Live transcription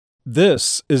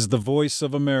This is the voice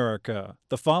of America.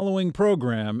 The following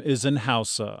program is in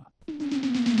Hausa.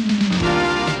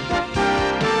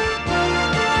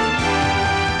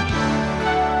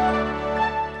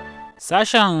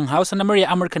 Sashen Hausa na murya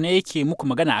Amurka ne yake muku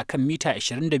magana akan mita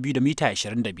 22 da mita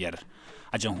 25.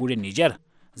 A jamhuriyar Nijar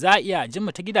za a iya jin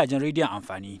mu ta gidajen rediyon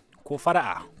amfani ko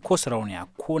fara'a ko sarauniya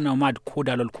ko nomad ko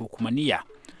dalol ko kuma niyya.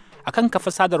 Akan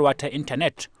kafa sadarwa ta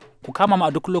intanet ku kama mu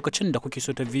a duk lokacin da kuke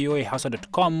so ta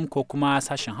voahausa.com ko kuma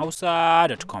sashen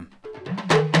hausa.com.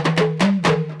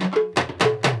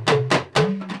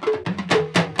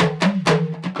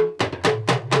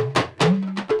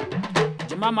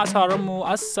 Jama'a masu mu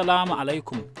assalamu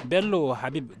alaikum. Bello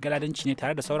Habib Galadanci ne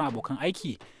tare da sauran abokan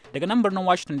aiki daga nan birnin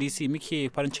Washington DC muke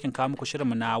farin cikin kawo muku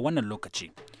shirinmu na wannan lokaci.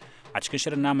 A cikin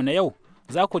shirin namu na yau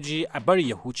za ku ji a bari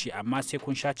ya huce amma sai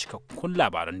kun sha cikakkun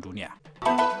labaran duniya.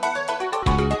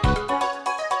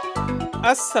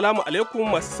 Assalamu alaikum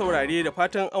masu saurare da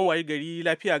fatan an wayi gari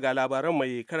lafiya ga labaran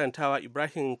mai karantawa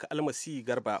Ibrahim Kalmasi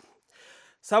Garba.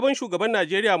 Sabon shugaban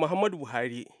Najeriya Muhammadu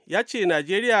Buhari ya ce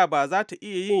Najeriya ba za ta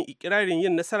iya yin ikirarin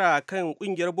yin nasara kan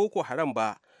kungiyar Boko Haram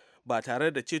ba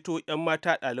tare da ceto 'yan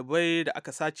mata ɗalibai da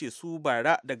aka sace su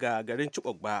bara daga garin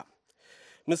Chibok ba.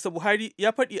 Mr. Buhari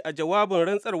ya faɗi a jawabin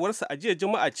rantsarwarsa a jiya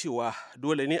Juma'a cewa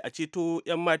dole ne a ceto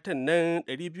 'yan matan nan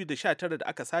 219 da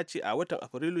aka sace a watan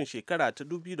Afrilun shekara ta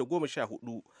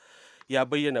 2014. Ya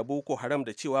bayyana Boko Haram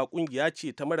da cewa kungiya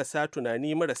ce ta marasa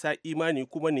tunani, marasa imani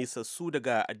kuma nisassu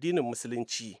daga addinin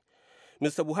Musulunci.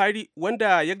 Mr. Buhari,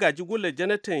 wanda ya gaji Goodluck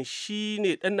Jonathan, shi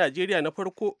ne ɗan Najeriya na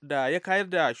farko da ya kayar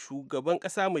da shugaban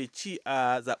ƙasa mai ci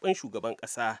a zaben shugaban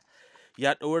ƙasa.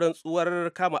 Ya ɗau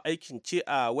rantsuwar kama aikin ce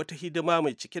a wata hidima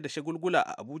mai cike da shagulgula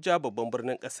a Abuja, babban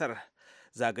birnin ƙasar,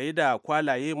 zagaye da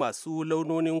kwalaye masu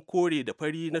launonin kore da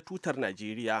fari na tutar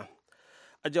Najeriya.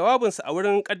 A jawabinsa a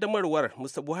wurin ƙaddamarwar,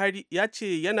 Mr. Buhari ya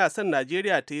ce yana son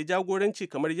Najeriya ta yi jagoranci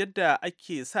kamar yadda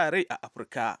ake sa rai a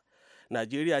Afirka.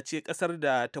 Najeriya ce ƙasar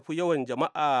da ta fi yawan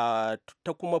jama'a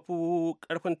ta kuma fi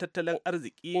ƙarfin tattalin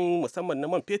arziki musamman na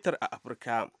man fetur a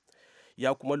Afirka.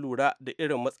 Ya kuma lura da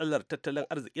irin matsalar tattalin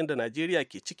arzikin da Najeriya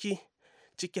ke ciki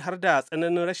har da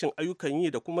tsananin rashin ayyukan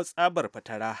yi da kuma tsabar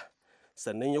fatara.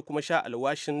 Sannan ya kuma sha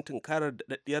alwashin tunkarar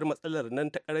daɗaɗɗiyar matsalar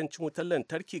nan ta ƙarancin wutar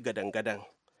lantarki gadan-gadan.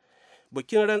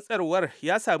 Bikin rantsarwar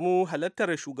ya samu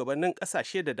halartar shugabannin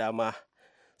ƙasashe da dama.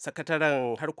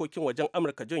 Sakataren harkokin wajen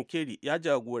Amurka John Kerry ya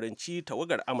jagoranci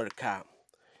tawagar Amurka.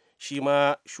 Shi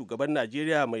ma shugaban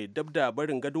Najeriya mai dabda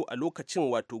barin gado a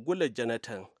lokacin wato Goodluck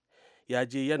Jonathan ya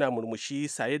je yana murmushi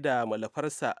saye da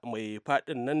malafarsa mai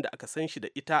faɗin nan da aka san shi da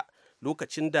ita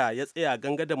lokacin da ya tsaya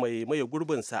gangada mai maye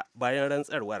gurbinsa bayan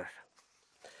rantsarwar.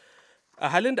 A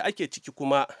halin da ake ciki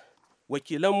kuma,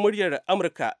 wakilan muryar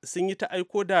Amurka sun yi ta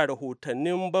aiko da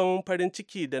rahotannin ban farin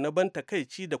ciki da na ban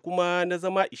takaici da kuma na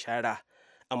zama ishara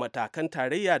a matakan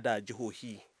tarayya da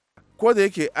jihohi. Ko da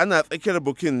yake ana tsakiyar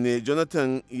bukin ne,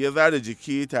 Jonathan ya zara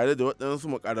jiki tare da waɗansu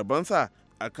makarabansa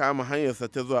a kama hanyarsa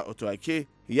ta zuwa Otuake.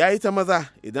 Ya yi ta maza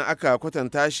idan aka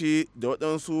kwatanta shi da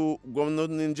waɗansu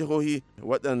gwamnonin jihohi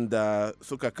waɗanda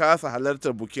suka kasa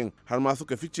halartar bukin har ma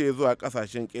suka fice zuwa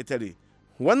ƙasashen ƙetare.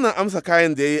 Wannan amsa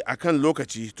kayan da ya yi a kan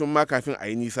lokaci tun ma kafin a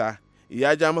yi nisa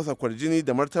ya ja masa kwarjini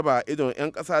da martaba idon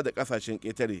 'yan ƙasa da ƙasashen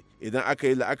ƙetare idan aka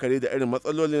yi la'akari da irin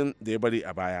matsalolin da ya bari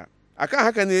a baya. Akan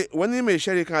haka ne wani mai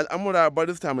sharikan al'amura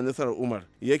barista nasarar Umar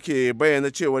yake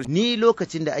bayyana cewa ni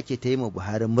lokacin da ake taima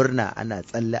Buhari murna ana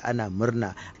tsalle ana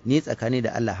murna, ni tsakani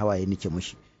da Allah hawaye nake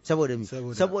mushi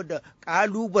saboda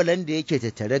kalubalen da yake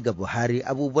tattare ga Buhari,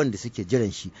 abubuwan da suke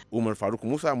jiran shi. Umar Faruk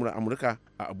Musa, Amurka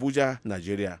a Abuja,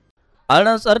 Najeriya. An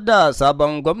rantsar da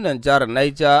sabon gwamnan jihar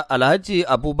Niger Alhaji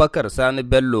Abubakar Sani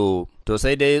Bello. To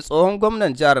sai dai tsohon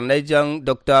gwamnan jihar Niger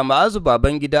Dr. Ma'azu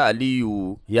Babangida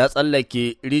Aliyu ya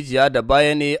tsallake rijiya da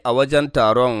baya ne a wajen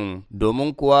taron,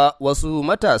 domin kuwa wasu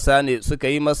matasa ne suka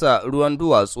yi masa ruwan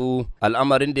duwatsu,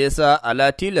 al'amarin da ya sa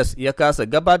Ala Tilas ya kasa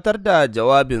gabatar da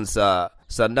jawabinsa.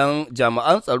 Sannan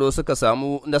jami'an tsaro suka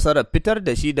samu nasarar fitar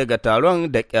da shi daga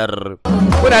taron da ƙyar.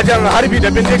 Kuna jan harbi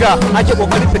da bindiga ake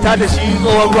ƙoƙarin fita da shi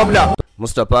tsohon gwamna.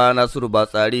 Mustapha Nasiru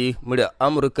Batsari, murya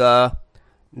Amurka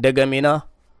daga Mina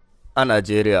a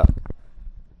Najeriya.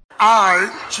 I,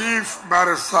 Chief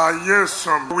Barrister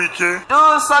Yesom Wike,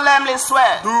 do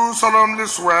solemnly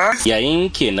swear. Yayin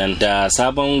kenan da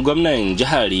sabon gwamnan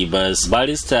jihar Rivers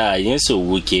Barrister Yesom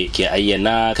Wike ke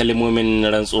ayyana kalmomin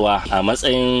rantsuwa a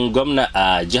matsayin gwamna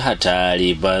a jihar ta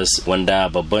Rivers, wanda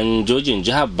babban jojin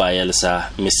jihar Bayelsa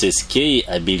Mrs. K.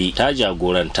 Abiri ta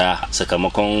jagoranta,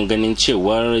 sakamakon ganin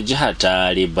cewar jihar ta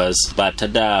Rivers ba ta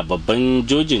da babban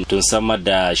jojin tun sama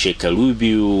da shekaru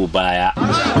 2 baya.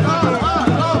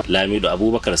 Lamido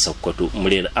Abubakar Sokoto,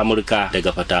 muryar Amurka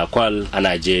daga Fatakwal a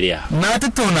Najeriya. Na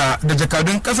tattauna da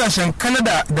jakadun kasashen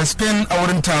Canada da Spain a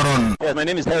wurin taron.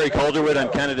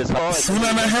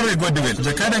 Sunana Harry Godwell,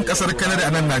 jakadan kasar Canada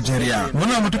a nan Najeriya.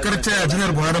 Muna matukar taya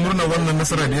jihar Buhari murnar wannan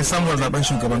nasara da ya samu a zaben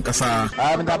shugaban kasa.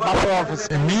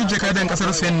 Ni jakadan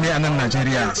kasar Spain ne a nan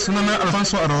Najeriya. Sunana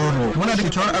Alfonso Aroro. Muna da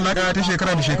kyakkyawar alaka ta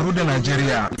shekara da shekaru da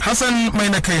Najeriya. Hassan mai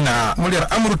na kaina, muryar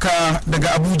Amurka daga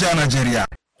Abuja, Najeriya.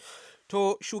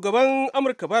 To, shugaban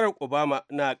Amurka Barack Obama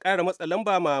na ƙara matsa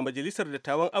lamba ma Majalisar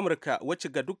Dattawan Amurka wacce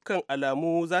ga dukkan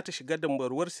alamu za ta shiga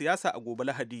dambaruwar siyasa a gobe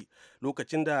Lahadi,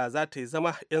 lokacin da za ta yi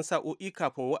zama 'yan sa'o'i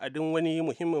kafin wa'adin wani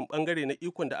muhimmin bangare na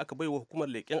ikon da aka baiwa hukumar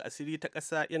leƙen asiri ta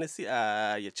ƙasa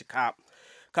NSA ya cika.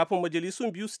 Kafin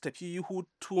majalisun biyu su tafi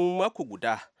hutun mako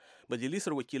guda,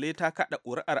 Majalisar Wakilai ta kaɗa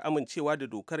ƙuri'ar amincewa da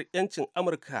dokar 'yancin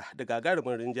Amurka da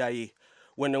gagarumin rinjaye.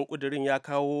 Wannan ƙudurin ya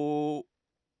kawo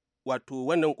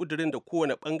wannan ƙudurin da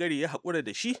kowane ɓangare ya haƙura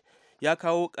da shi ya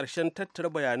kawo ƙarshen tattara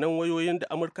bayanan wayoyin da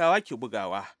Amurkawa ke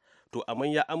bugawa. To, amma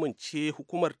ya amince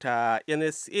hukumar ta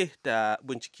NSA da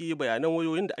binciki bayanan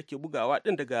wayoyin da ake bugawa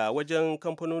ɗin daga wajen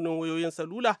kamfanonin wayoyin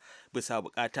salula bisa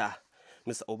buƙata.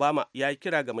 Mr. Obama ya yi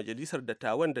kira ga Majalisar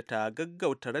Dattawan da ta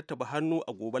gaggauta rattaba hannu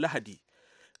a gobe Lahadi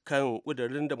kan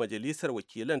ƙudurin da Majalisar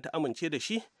Wakilan ta amince da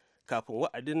shi kafin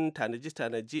wa'adin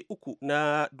tanaje-tanaje uku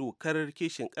na dokar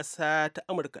kishin ƙasa ta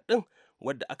Amurka ɗin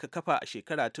wadda aka kafa a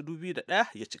shekara ta 2001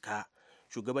 ya cika.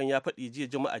 Shugaban ya faɗi jiya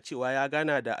Juma'a cewa ya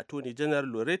gana da Attorney General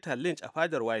Loretta Lynch a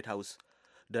fadar White House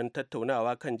don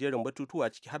tattaunawa kan jerin batutuwa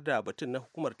ciki har da batun na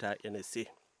hukumar ta NSA.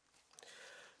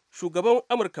 Shugaban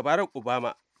Amurka Barack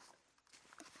Obama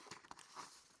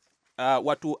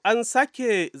an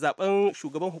sake zaben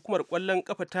shugaban hukumar ƙwallon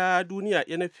ƙafa ta duniya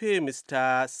NFA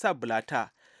Mr. Sepp Blatter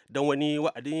don wani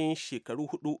wa'adin shekaru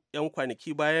 4 'yan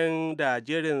kwanaki bayan da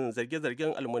jerin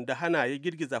zarge-zargen almundahana ya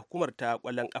girgiza hukumar ta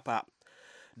ƙwallon ƙafa.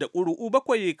 Da ƙuri'u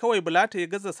 7 kawai Blatter ya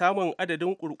gaza samun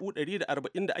adadin ƙuri'u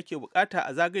 140 da ake bukata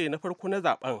a zagaye na farko na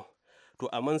zaben. To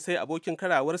amma sai abokin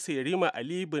karawarsa Yarima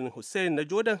Ali bin Hussein na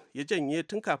Jordan ya janye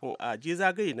tun kafin a je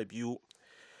zagaye na biyu.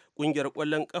 Ƙungiyar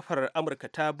ƙwallon ƙafar Amurka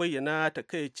ta bayyana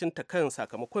takaicinta kan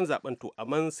sakamakon zaben, to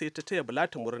amma sai ta taya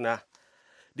Blatter murna.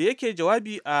 Da yake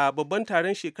jawabi a babban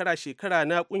taron shekara-shekara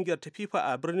na ƙungiyar ta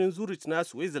FIFA a birnin Zurich na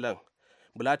Switzerland,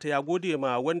 Blatter ya gode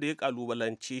ma wanda ya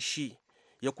kalubalance shi,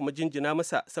 ya kuma jinjina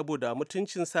masa saboda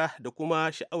mutuncinsa da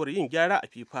kuma sha'awar yin gyara a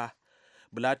FIFA.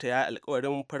 Blatter ya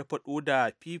alkawarin farfado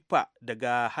da FIFA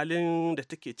daga halin da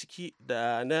take ciki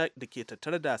da ke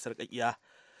tattare da sarƙaƙiya.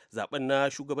 Zaben na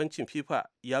shugabancin FIFA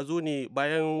ya zo ne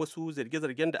bayan wasu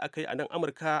zarge-zargen da aka yi a nan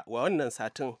Amurka wa wannan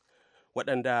satin,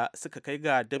 waɗanda suka kai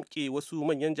ga damƙe wasu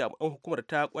manyan jami'an hukumar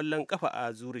ta ƙwallon ƙafa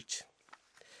a Zurich.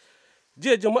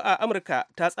 Jiya Juma'a Amurka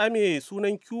ta tsame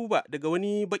sunan Cuba daga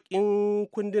wani baƙin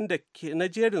kundin da ke na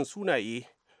jerin sunaye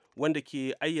wanda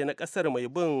ke ayyana ƙasar mai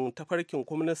bin tafarkin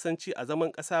kwaminisanci a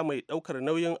zaman ƙasa mai ɗaukar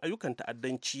nauyin ayyukan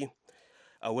ta'addanci.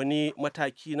 A wani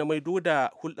mataki na maido da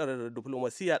hulɗar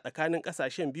diflomasiyya tsakanin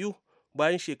ƙasashen biyu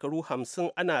bayan shekaru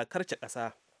 50 ana karce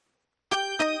ƙasa.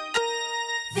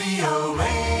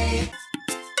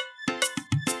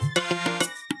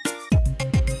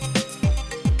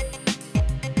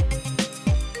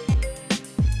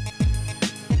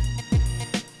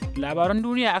 Labaran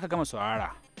duniya aka gama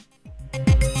saurara.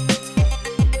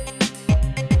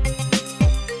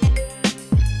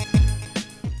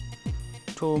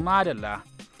 To madalla,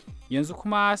 yanzu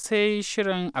kuma sai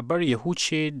shirin a bar ya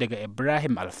huce daga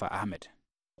Ibrahim Alfa Ahmed.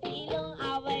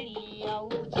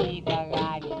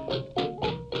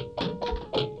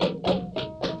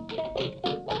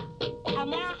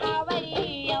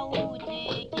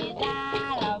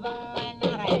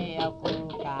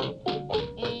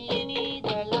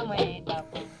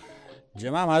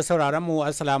 Jama'a masu sauraron mu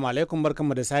assalamu alaikum,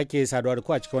 barkanmu da sake saduwa da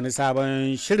ku a cikin wani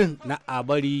sabon shirin na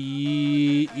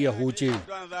abari ya huce.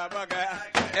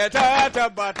 Ta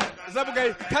tabbata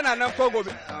zabgai tana nan ko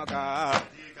gobe.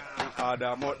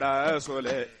 Adamu da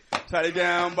sole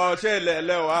sargen bauchi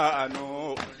lelewa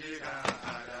anu.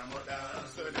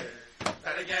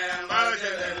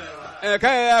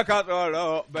 Kai ya ka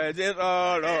tsoro bai ji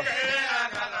tsoro.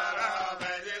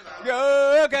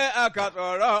 Kai aka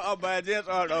tsoro bai ji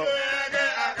tsoro.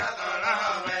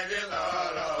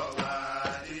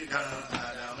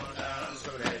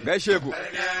 Gaishe ku.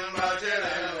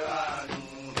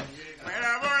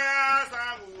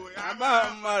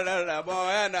 Mararrabo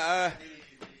yana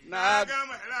na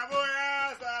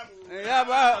ya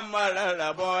ba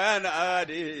mararrabo yana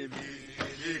dibi.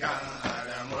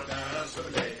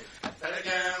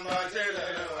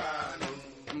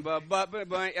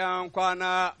 Babban yan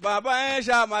kwana baban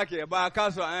sha make ba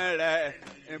kaso an rai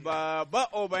Baba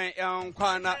uban yan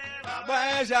kwana,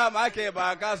 bayan sha make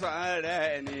ba ka son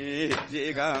rani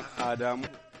jikan Adamu.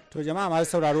 To jama'a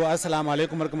masu sauraro assalamu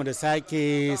alaikum barkamu da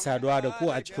sake saduwa da ku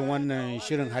a cikin wannan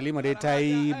shirin. Halima dai ta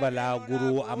yi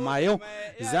balaguro amma yau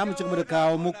za mu ci gaba da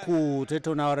kawo muku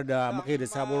tattaunawar da muka yi da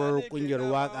sabuwar kungiyar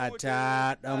waka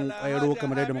ta dan kwairo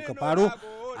kamar yadda muka faro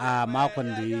a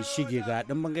makon da ya shige. Ga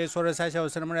dimbin gaisuwar sashen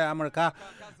Hausa na muryar Amurka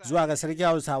zuwa ga sarki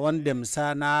Hausawan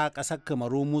Damsa na ƙasar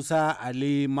Kamaru Musa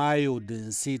Ali Mayo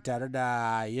Dinsi tare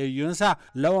da yayyunsa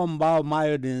Lawan Bawa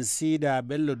Mayo Dinsi da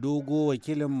Bello Dogo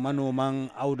wakilin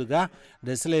manoman auduga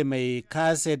da Sule mai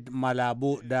kaset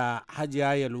Malabo da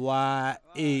Hajiya Yalwa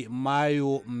A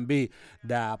Mayo Mbe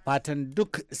da fatan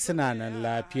duk suna nan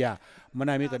lafiya.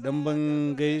 Muna mika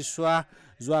dimbin gaisuwa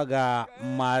zuwa ga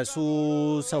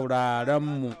masu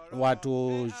sauraronmu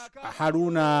wato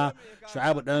Haruna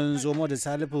Shu'aibu dan Zomo da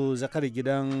Salifu Zakar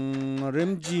gidan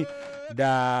Rimji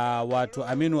da wato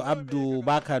Aminu Abdu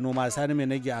Baka Noma Sani mai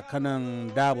nage a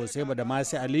kanan Dabo sai da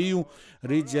Masi Aliyu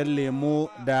Rijiyar Lemo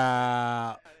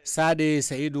da Sade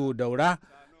Sa'idu Daura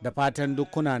da fatan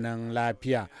dukkuna nan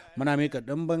lafiya. Muna mika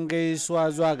ɗimbin gaisuwa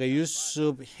zuwa ga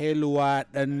Yusuf Helwa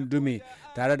ɗan Dume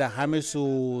tare da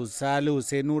Hamisu Salihu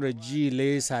sai Nura Ji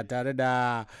Lesa tare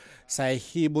da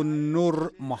Sahibun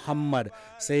Nur Muhammad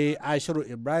sai Ashiru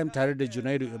Ibrahim tare da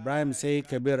Junaidu Ibrahim sai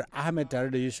Kabir Ahmed tare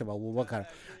da Yusuf Abubakar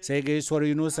sai gaisuwar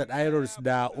Yunusa Dairos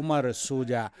da Umar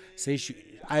Soja sai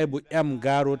Aibu M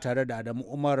Garo tare da Adamu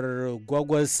Umar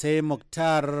Gwagwas sai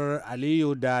Muktar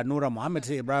Aliyu da Nura Muhammad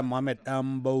sai Ibrahim Muhammad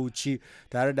dan Bauchi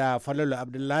tare da Falalu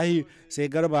Abdullahi sai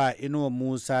Garba Inuwa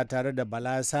Musa tare da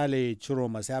Bala Sale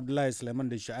Ciroma sai Abdullahi Suleiman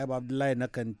da Shu'aibu Abdullahi na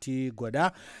Kanti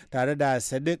Gwada tare da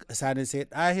Sadiq Sani sai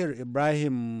Dahir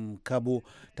Ibrahim Kabo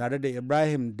tare da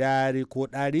Ibrahim Dari ko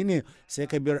Dari ne sai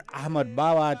Kabir Ahmad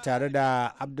Bawa tare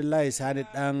da Abdullahi Sani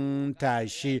dan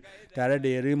Tashi tare da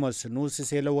Yarima Sunusi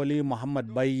sai Lawali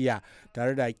Muhammad Bayya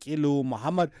tare da Kilu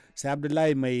Muhammad sai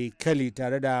Abdullahi Mai Kali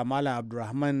tare da Malam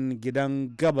Abdulrahman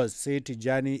Gidan Gabas sai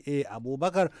Tijjani A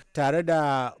Abubakar tare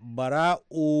da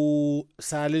Bara'u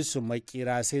Salisu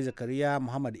Makira sai Zakariya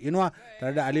Muhammad Inuwa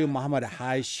tare da Aliyu Muhammad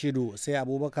Hashidu sai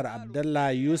Abubakar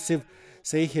Abdullah Yusuf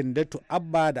sai Hindatu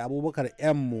Abba da Abubakar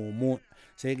M Momo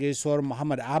sai gaisuwar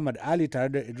Muhammad Ahmad Ali tare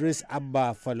da Idris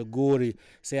Abba Falgore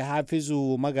sai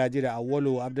Hafizu Magaji da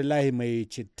Awwalu Abdullahi Mai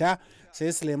Citta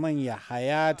sai Suleiman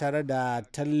Yahaya tare da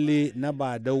Talle na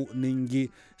Badau Ningi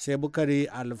sai Bukari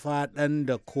Alfa Dan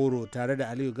da Koro tare da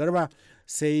Aliyu Garba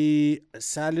sai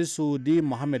Salisu Di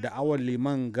Muhammad da Awal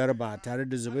Liman Garba tare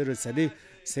da Zubairu Sadiq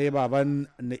sai Baban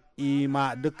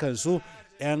Na'ima dukkansu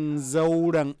 'yan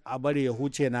zauren abar ya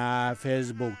huce na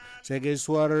Facebook sai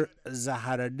gaisuwar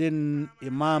Zaharaddin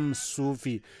Imam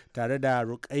Sufi tare da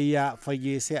Rukayya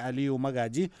Fage sai Aliyu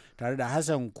Magaji tare da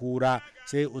Hassan Kura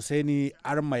sai Usaini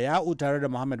Armayau tare da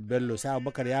Muhammad Bello sai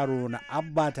Abubakar Yaro na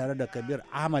Abba tare da Kabir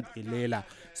Ahmad Ilela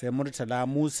sai Murtala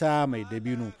Musa Mai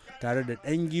Dabino tare da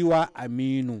Dangiwa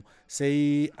Aminu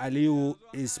sai Aliyu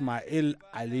Ismail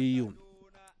Aliyu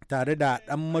tare da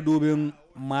ɗan madubin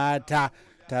mata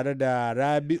tare da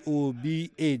Rabi'u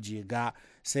B.A. Jega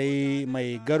sai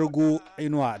Mai Gargo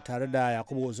Inuwa tare da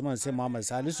Yakubu Usman sai Muhammad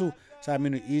Salisu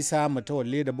Saminu Isa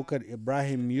Matawalle da Bukar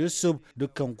Ibrahim Yusuf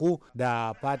dukkanku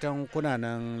da fatan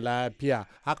kunanan lafiya.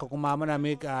 Haka kuma muna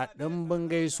mika ɗimbin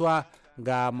gaisuwa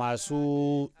ga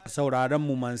masu sauraron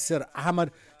mu Mansur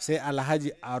Ahmad sai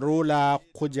Alhaji Arola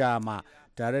Kujama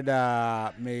tare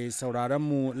da mai sauraron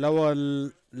mu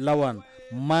Lawan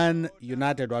Man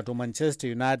United wato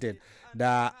Manchester United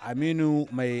da Aminu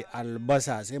Mai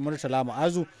Albasa sai Murtala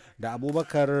Mu'azu da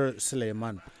Abubakar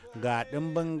Suleiman. Ga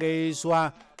ɗimbin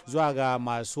gaisuwa zuwa ga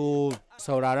masu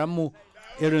sauraronmu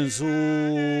irin su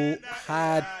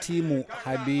Hatimu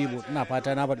Habibu, ina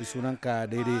fata na faɗi sunanka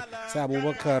daidai, sai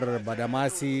Abubakar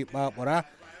Badamasi Babura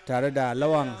tare da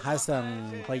Lawan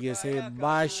Hassan Fage sai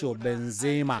Basho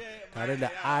Benzema tare da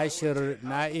Ashir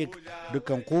Na'ik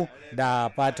dukanku da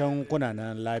fatan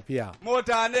kunanan lafiya.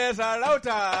 Mutane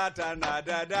sarauta tana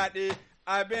da daɗi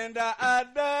abinda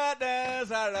addaɗin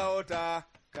sarauta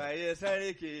kayi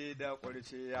sarki da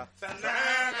kurciya.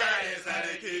 Sannan kayi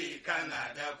sarki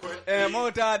kana da kuɗi.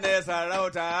 Mutane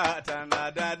sarauta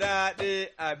tana da daɗi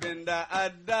abinda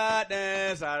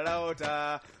addaɗin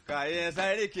sarauta gaye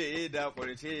sarki da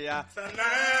kurciya.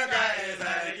 Sannan gaye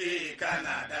sarki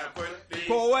kana da kuɗi.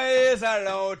 Kowai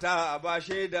sarauta ba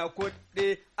shi da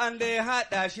kuɗi, an dai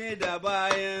haɗa shi da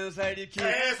bayan sarki.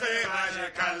 Sai mashi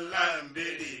kallon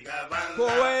biri gaban.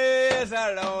 Kowai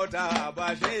sarauta ba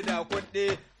shi da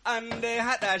kuɗi, an dai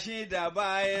haɗa shi da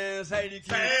bayan sarki.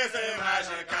 Sai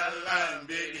mashi kallon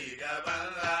biri gaban.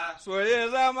 Soye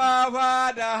zama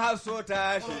fada hasso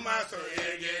tashi. Kuma soye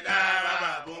gida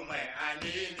babu mai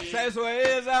anini. Sai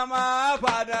soye zama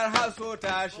fadar hasso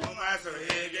tashi. Kuma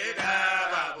soye gida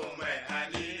babu mai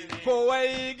anini.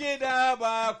 Kowai gida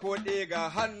ba kuɗi ga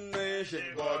hannun shi.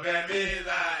 Gobe mi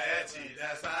za ya ci da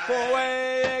saye.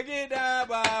 Kowai gida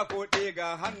ba kuɗi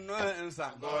ga hannunsa.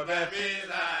 Gobe mi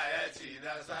za ya ci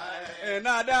da saye.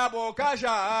 Ina da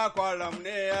kasha kwalam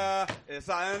ne ya,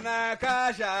 sannan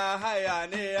kasha haya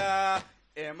ne ya.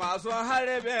 Masu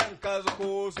harbin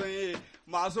kasko sun yi,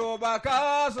 masu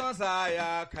baka sun sa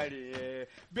ya karye,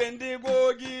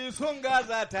 bindigogi sun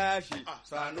gaza tashi.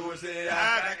 Sanusi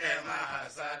ya rage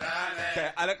mahasada ne.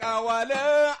 Kai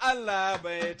alƙawalin Allah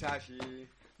bai tashi,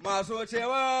 masu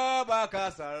cewa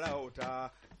baka sarauta.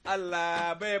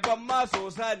 Allah bai ban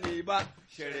masu sani ba,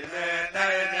 shirme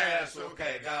ɗaya ne su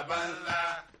kai gaban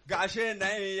la. Gashi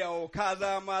nan yau ka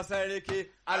zama sarki,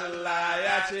 Allah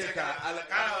ya ce ka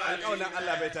alƙawarin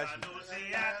Allah bai tashi.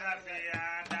 Sanusi ya tafi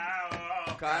ya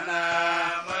dawo. Kana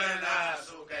murna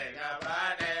su kai gaba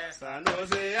ɗaya.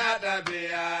 Sanusi ya tafi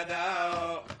ya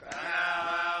dawo. Kana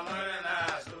murna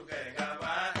su kai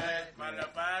gaba ɗaya.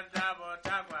 Malafar dabo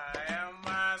ta kwayan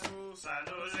masu.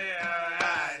 Sanusi ya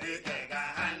rike ga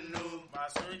hannu.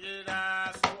 Masu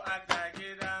gida su aka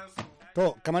gidansu.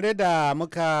 To, kamar yadda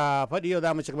muka faɗi yau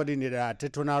za mu ci gaba da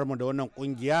tattaunawar mu da wannan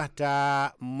kungiya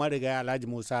ta marigayi Alhaji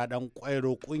Musa Dan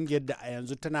Kwairo, kungiyar da a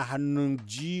yanzu tana hannun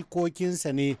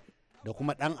jikokinsa ne da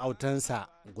kuma ɗan autansa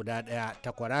guda ɗaya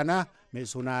takwarana mai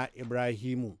suna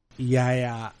Ibrahimu.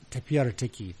 Yaya tafiyar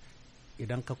take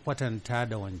idan ka kwatanta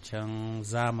da wancan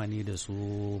zamani da su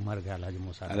marigayi Alhaji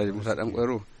Musa Dan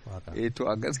Kwairo? To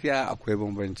a gaskiya akwai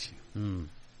bambanci.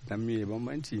 Dan me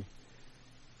bambanci?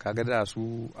 Kaga da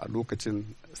su a lokacin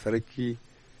sarki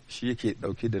shi yake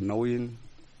dauke da nauyin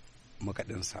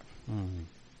makaɗinsa.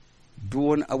 Duk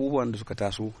wani abubuwan da suka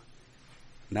taso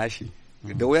nashi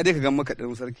da waya dai ka ga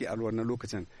makaɗin sarki a wannan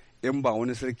lokacin in ba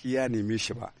wani sarki ya neme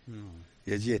shi ba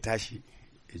ya je ya tashi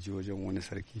ya je wajen wani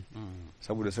sarki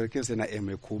saboda sarkin sai na iya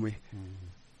mai komai.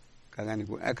 Ka gane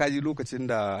ko ka ji lokacin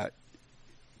da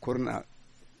kurna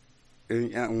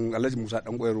Alhaji Musa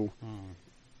Dan Kwairo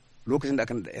lokacin da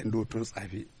aka naɗa 'yan dotun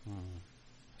tsafe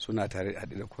suna tare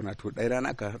haɗe da kuna to ɗaya rana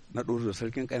aka naɗo da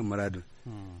sarkin ƙayan muradun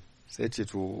sai ce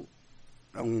to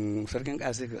ɗan sarkin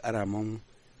ƙaya sai ka ƙara man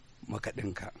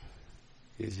makaɗinka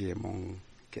ya je man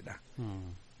kiɗa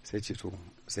sai ce to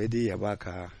sai dai ya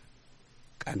baka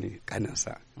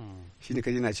ƙaninsa shi ne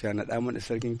kaji na cewa na ɗa mana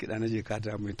sarkin kiɗa na je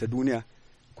kata mai ta duniya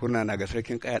kurna na ga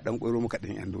sarkin ƙaya ɗan ƙwairo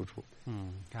makaɗin 'yan doto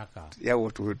yawa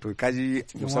to kaji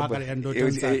musamman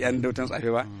 'yan doton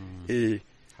tsafe ba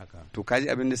to kaji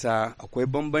abin da sa akwai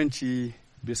bambanci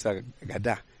bisa ga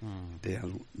da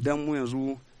yanzu dan mu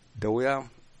yanzu da wuya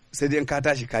sai dai in ka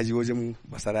tashi kaji wajen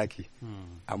basaraki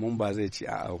amma ba zai ci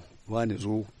a wani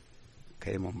zo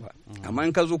ka yi man ba amma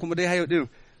in ka zo kuma dai hayo din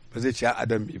ba zai ci a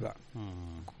adam bi ba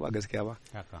ko ba gaskiya ba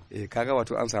kaga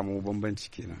wato an samu bambanci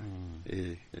kenan.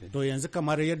 To yanzu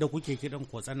kamar yadda kuke kidan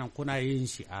kotsanan kuna yin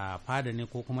shi a fada ne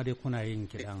ko kuma dai kuna yin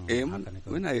kidan haka ne?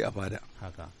 Muna yi a fada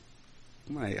haka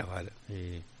muna yi a fada.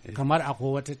 Kamar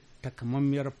akwai wata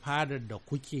takamammiyar fadar da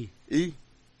kuke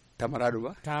ta maradu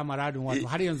ba? Ta maradu wato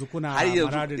har yanzu kuna maradu?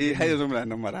 Har yanzu muna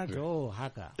nan maradu. To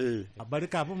haka. A bari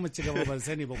kafin mu ci gaba ban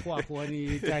sani ba ko akwai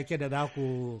wani take da za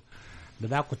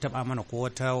ku taba mana ko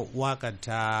wata wakar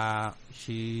ta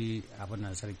shi abin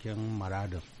nan sarkin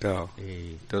maradun.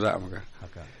 To za a maka.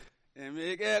 Haka.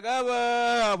 Miƙe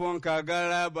gaba abun ka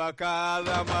garaba ka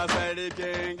zama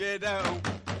sarkin gidan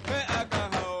kai aka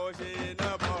haushi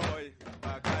na boy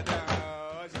baka da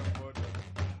haushin mutu.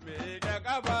 Miƙe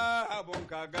gaba abun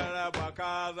ka garaba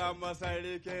ka zama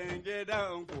sarkin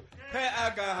gidanku kai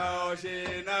aka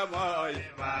haushi na boy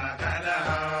baka da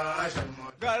haushin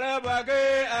mutu. Garaba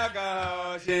kai aka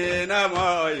haushi na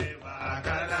boy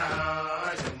baka da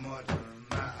haushin mutu.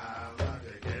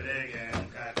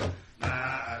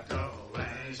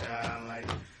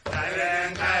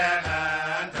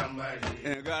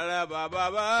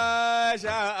 Baba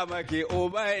sha maki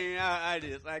uban ya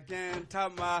ari tsakin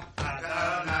tama. A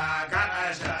kauna ka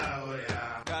a sha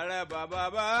wuya. Kare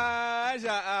baba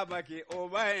sha a baki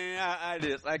uban ya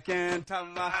are tsakin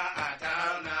tamma a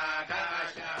tauna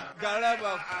kasha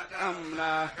garaba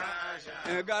amna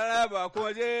garaba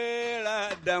kujera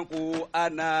danku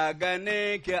ana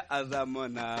ganin ki a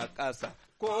zamana ƙasa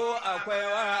ko akwai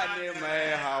wani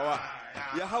mai hawa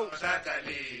ya hau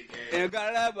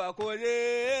garaba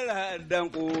kujera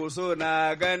danku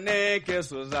suna ganin ki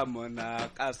su zamana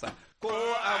ƙasa ko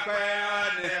akwai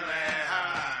wani mai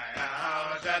hawa ya hau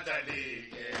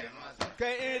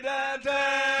kai idan ta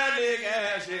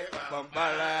liƙe shi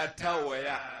bambara ta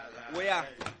waya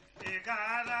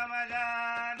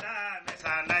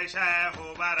sannan shehu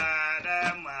bara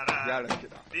da mara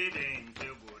didin ki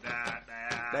guda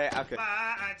daya aka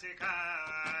ba a cika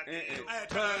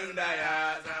tun da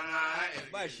ya zama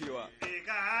ba shiwa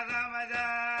ka zama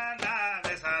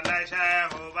da sannan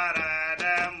shehu bara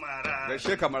da mara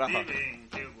didin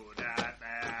ki guda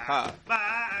daya ba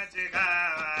a cika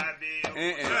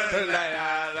biyu tun da ya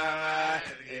zama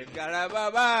garaba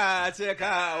ba a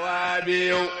cikawa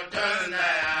biyu tun da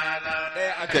ya zama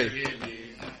akai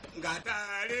ga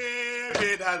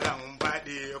tare da zan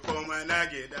faɗi kuma na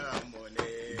gidanmu ne.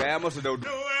 Gaya masu Daudu.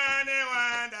 Wani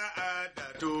wanda da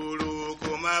turu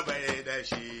kuma bai da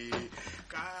shi,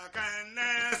 kakan ne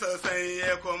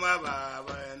sosai kuma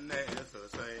baban ne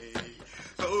sosai.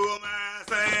 Su ma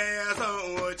sai ya son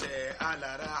wuce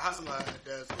alarahama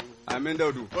da su. Amin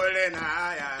Daudu. Kure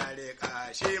na ya rika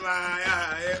shi ma ya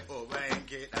yi uban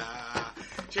kiɗa,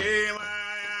 shi ma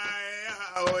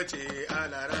wuce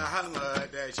alarahama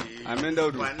da shi. Amin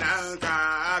Daudu. Wannan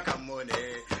kakanmu ne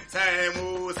sai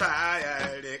Musa ya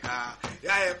rika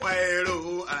ya yi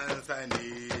kwairo an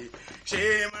sani. Shi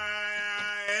ma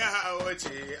ya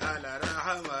wuce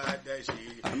alarahama da shi.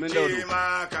 Amin Daudu. Shi ma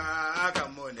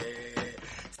kakanmu ne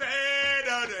sai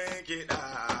Daudun kiɗa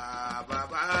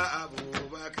baba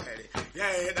Abubakar ya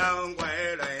yi ɗan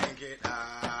kwairon kiɗa.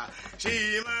 Shi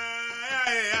ma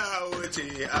ya wuce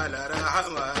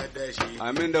alarahama da shi.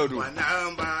 Amin Daudu.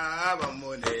 Wannan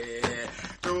babanmu ne,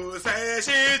 to sai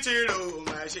shi ciro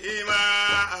ma shi ma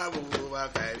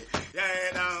Abubakar ya yi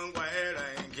ɗan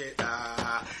kwairon kiɗa.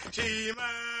 Shi ma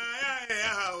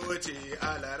ya wuce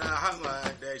alarahama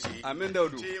da shi. Amin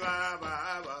Daudu. Shi ma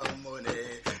babanmu ne,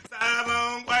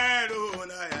 sabon kwairo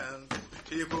na yanzu,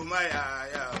 shi kuma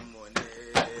yayanmu ne.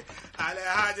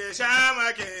 Alhaji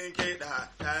Shamakin kiɗa,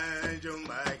 ɗan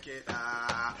Juma kiɗa,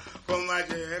 kuma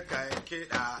jikan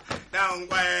kiɗa, ɗan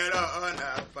kwairo na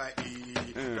faɗi,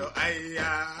 to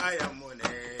ayyayenmu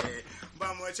ne, ba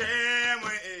mu ce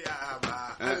mun iya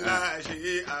ba, Allah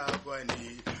shi a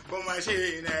gwani, kuma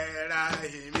shi ne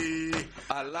rahimi.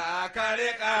 Allah ka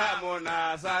riƙa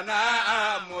muna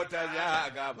sana'a mu ta ja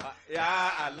gaba, ya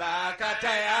Allah ka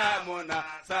taya muna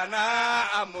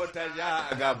sana'a mu ta ja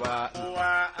gaba.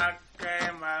 Uwa akai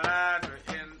maradu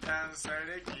in ɗan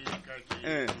sarki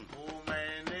kake, komai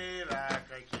nera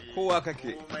kake, kowa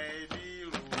kake, komai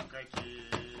biru kake.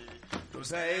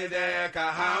 sai dai ka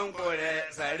hankure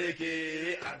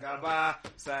sarki a gaba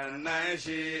sannan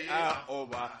shi a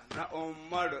uba na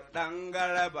umaru ɗan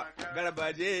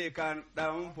garba je kan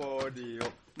ɗan fodiyo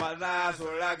maza su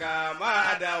raga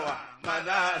madawa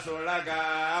maza su raga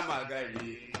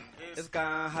magari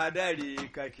iskan hadari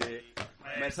kake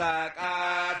mai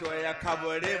saƙa to ya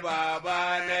kaburi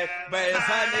baba ne bai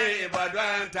sani ba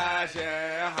don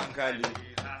tashin hankali.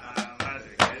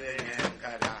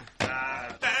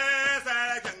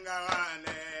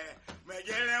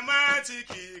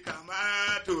 Ciki kama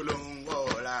tulun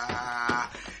gora,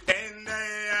 inda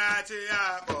ya ci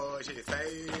ya ƙoshi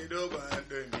sai dogon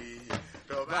dumi.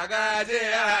 To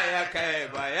bagajiya ya kai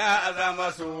ba ya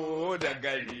zama su da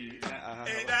gari.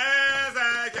 Idan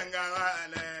sakin gawa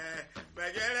ne,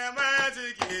 bagire ma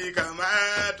ciki kama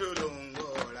tulun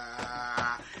gora,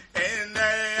 inda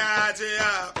ya ci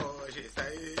ya ƙoshi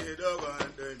sai dogon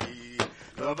dumi.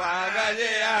 To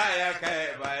bagajiya ya kai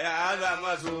ba ya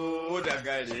zama su da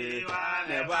gari.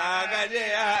 Ne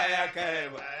bagajiya ya kai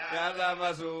ba ya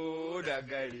zama su da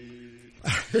gari.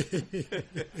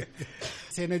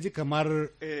 Sai na ji kamar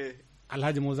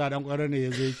Alhaji Musa dan kwaro ne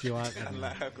ya zo yake waƙa.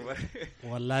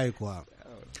 Wallahi kuwa.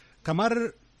 Kamar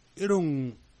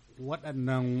irin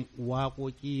waɗannan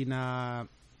waƙoƙi na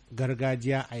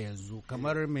gargajiya a yanzu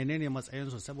kamar menene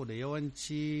matsayinsu saboda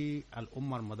yawanci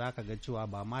al'ummar mu zaka ga cewa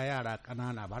ba ma yara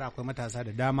ƙanana ba akwai matasa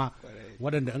da dama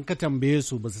waɗanda in ka tambaye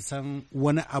su ba su san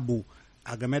wani abu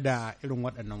a game da irin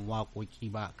waɗannan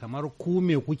waƙoƙi ba kamar ku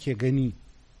me kuke gani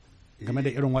game da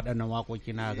irin waɗannan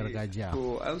waƙoƙi na gargajiya.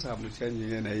 To an samu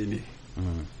canjin yanayi ne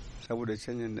saboda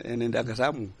canjin yanayin da aka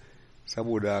samu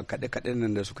saboda kaɗe-kaɗen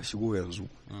nan da suka shigo yanzu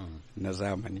na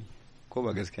zamani ko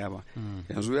ba gaskiya ba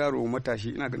yanzu yaro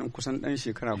matashi ina ganin kusan ɗan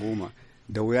shekara 10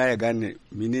 da wuya ya gane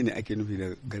menene ake nufi da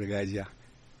gargajiya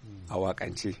a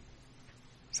wakance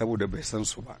saboda bai san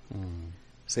su ba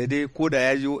sai dai ko da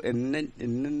ya ji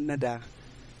innan na da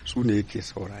su ne yake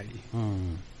saurari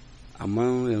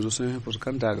amma yanzu sun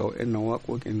fuskanta ga wa'annan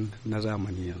waƙoƙin na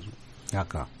zamani yanzu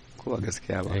haka ko ba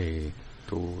gaskiya ba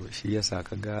to shi yasa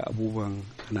kaga abubuwan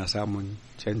ana samun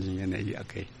canjin yanayi a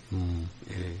kai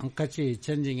an kace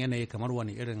canjin yanayi kamar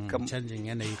wani irin canjin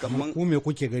yanayi kamar ku me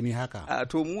kuke gani haka a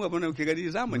to mu abin da kuke gani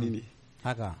zamani ne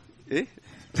haka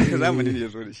zamani ne ya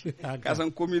zo da shi ka san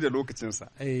komai da lokacinsa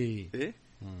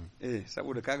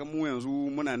saboda kaga mu yanzu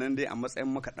muna nan dai a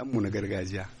matsayin makaɗanmu na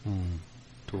gargajiya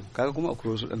to kaga kuma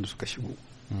akwai wasu ɗanda suka shigo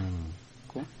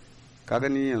ko kaga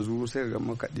ni yanzu sai ga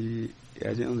makaɗi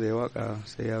ya ji in zai waka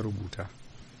sai ya rubuta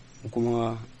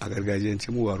kuma a gargajiyance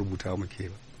mu ba rubuta muke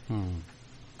ba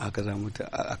aka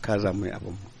za mu yi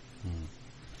abin mu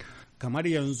kamar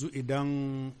yanzu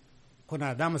idan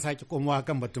kuna za mu sake komawa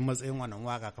kan batun matsayin wannan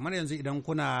waka kamar yanzu idan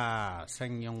kuna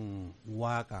son yin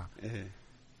waka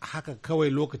haka kawai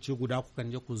lokaci guda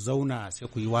kukan je ku zauna sai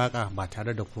ku yi waka ba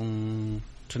tare da kun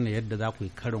tuna yadda za ku yi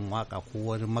karin waka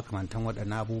ko wani makamantan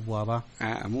waɗannan abubuwa ba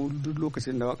a mu duk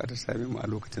lokacin da waka ta same mu a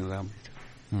lokacin za mu yi ta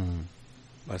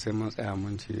ba sai mun tsaya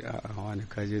mun ce a wani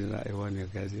kaje da za a yi wani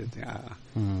kaje da a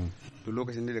duk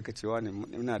lokacin da ka ce wani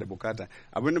ina da bukata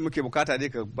abinda muke bukata dai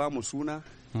ka ba mu suna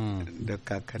da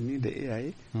kakanni da iyaye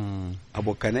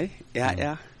abokanai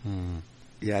ya'ya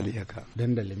iyali haka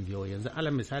dandalin biyo yanzu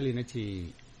alal misali na ce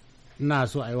ina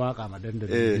so a yi waka ma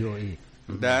dandalin biyo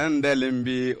dandalin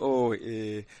biyo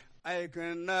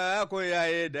aikin na ku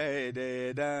yayi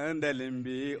daidai dandalin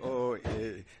biyo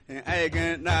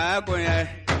aikin na ku yayi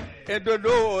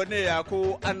edodo ne ya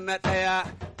ku an na ɗaya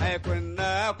aikin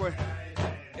na ku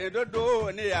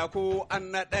edodo ne ya ku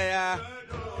an na ɗaya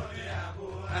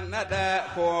an na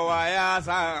ɗaya kowa ya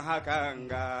san hakan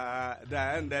ga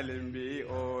dandalin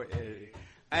BOA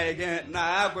aikin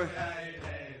na ku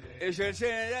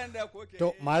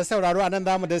To masu sauraro a nan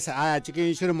za mu dasa aya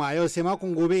cikin shirin a yau sai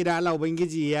makon gobe idan Allah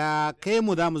Ubangiji ya kai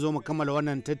mu za mu zo mu kammala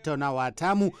wannan tattaunawa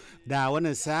tamu da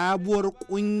wannan sabuwar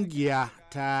kungiya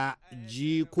ta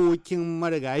jikokin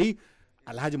marigayi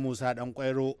Alhaji Musa Dan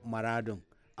Kwairo Maradun.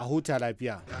 A huta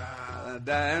lafiya.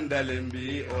 Dandalin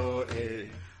BOA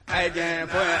aikin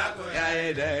koya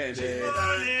yayi daidai.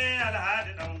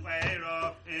 Alhaji Dan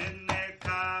Kwairo in ne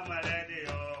kama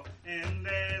rediyo in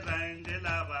dai zan ji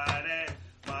labarai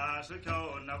masu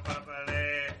kyau na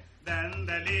kwakware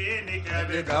dandali ni ke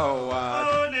bi kawowa.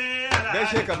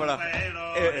 Gaishe kamar.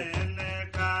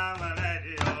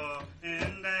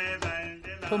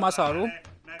 To masu aro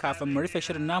kafin mu rufe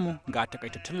shirin namu ga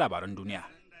takaitattun labaran duniya.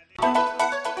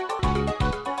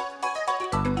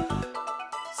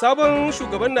 Sabon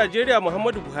shugaban Najeriya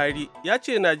Muhammadu Buhari ya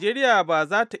ce Najeriya ba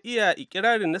za ta iya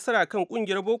ikirarin nasara kan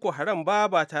kungiyar Boko Haram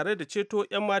ba tare da ceto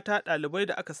 'yan mata ɗalibai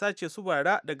da aka sace su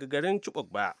bara daga garin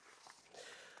Chibok ba.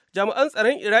 Jami'an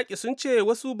tsaron Iraki sun ce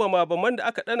wasu bama-baman da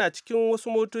aka ɗana cikin wasu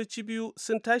motoci biyu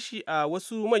sun tashi a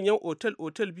wasu manyan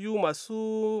otal-otal biyu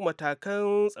masu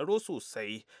matakan tsaro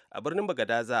sosai a birnin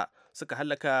Bagadaza suka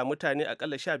hallaka mutane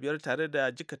akalla 15 tare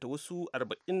da jikata wasu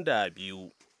 42.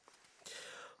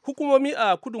 Hukumomi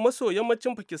a kudu maso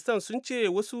yammacin Pakistan sun ce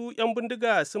wasu 'yan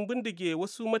bindiga sun bindige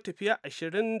wasu matafiya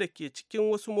 20 da ke cikin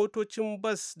wasu motocin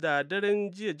bas da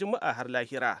daren jiya Juma'a har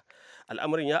lahira.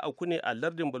 Al'amarin ya auku ne a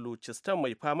lardin Balochistan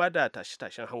mai fama da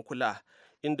tashe-tashen hankula,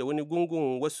 inda wani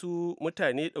gungun wasu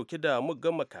mutane ɗauke da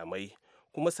muggan makamai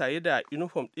kuma saye da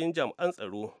inufom ɗin jami'an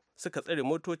tsaro suka tsare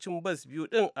motocin bas biyu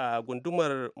ɗin a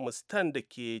gundumar Mustan da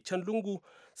ke can lungu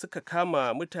suka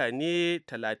kama mutane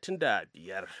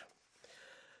 35.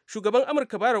 Shugaban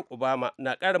Amurka Barack Obama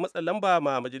na ƙara matsa lamba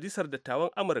ma Majalisar Dattawan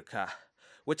Amurka,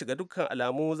 wacce ga dukkan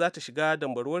alamu za ta shiga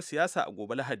dambarwar siyasa a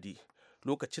gobe Lahadi,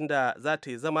 lokacin da za ta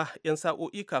yi zama 'yan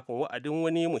sa'o'i kafin wa'adin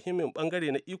wani muhimmin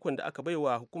bangare na ikon da aka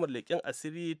baiwa hukumar leƙen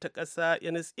asiri ta ƙasa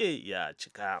NSA ya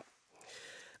cika.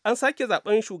 An sake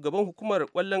zaben shugaban hukumar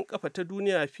ƙwallon ƙafa ta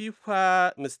duniya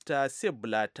FIFA Mr. Sepp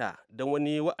Blatter don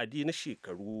wani wa'adi na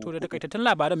shekaru. To da takaitattun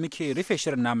labaran muke rufe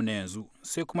shirin namu na yanzu,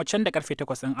 sai kuma can da karfe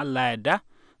 8 in Allah yarda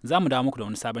za mu dawo muku da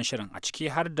wani sabon shirin a ciki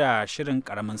har da shirin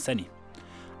karamin sani.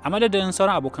 A madadin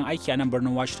sauran abokan aiki a nan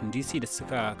birnin Washington DC da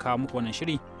suka kawo muku wannan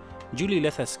shiri, Julie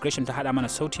Lethas Gresham ta haɗa mana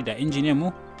sauti da injiniyan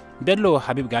mu, Bello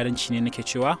Habib Gadanci ne nake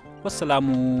cewa,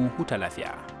 wassalamu huta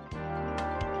lafiya.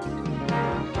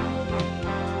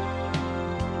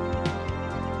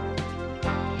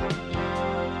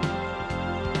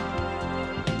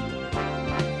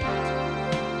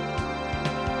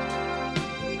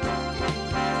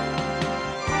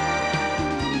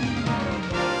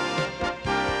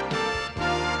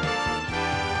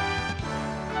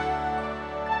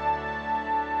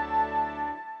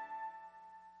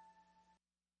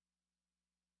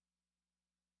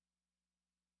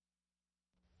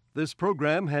 This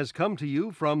program has come to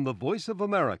you from the Voice of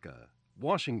America,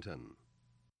 Washington.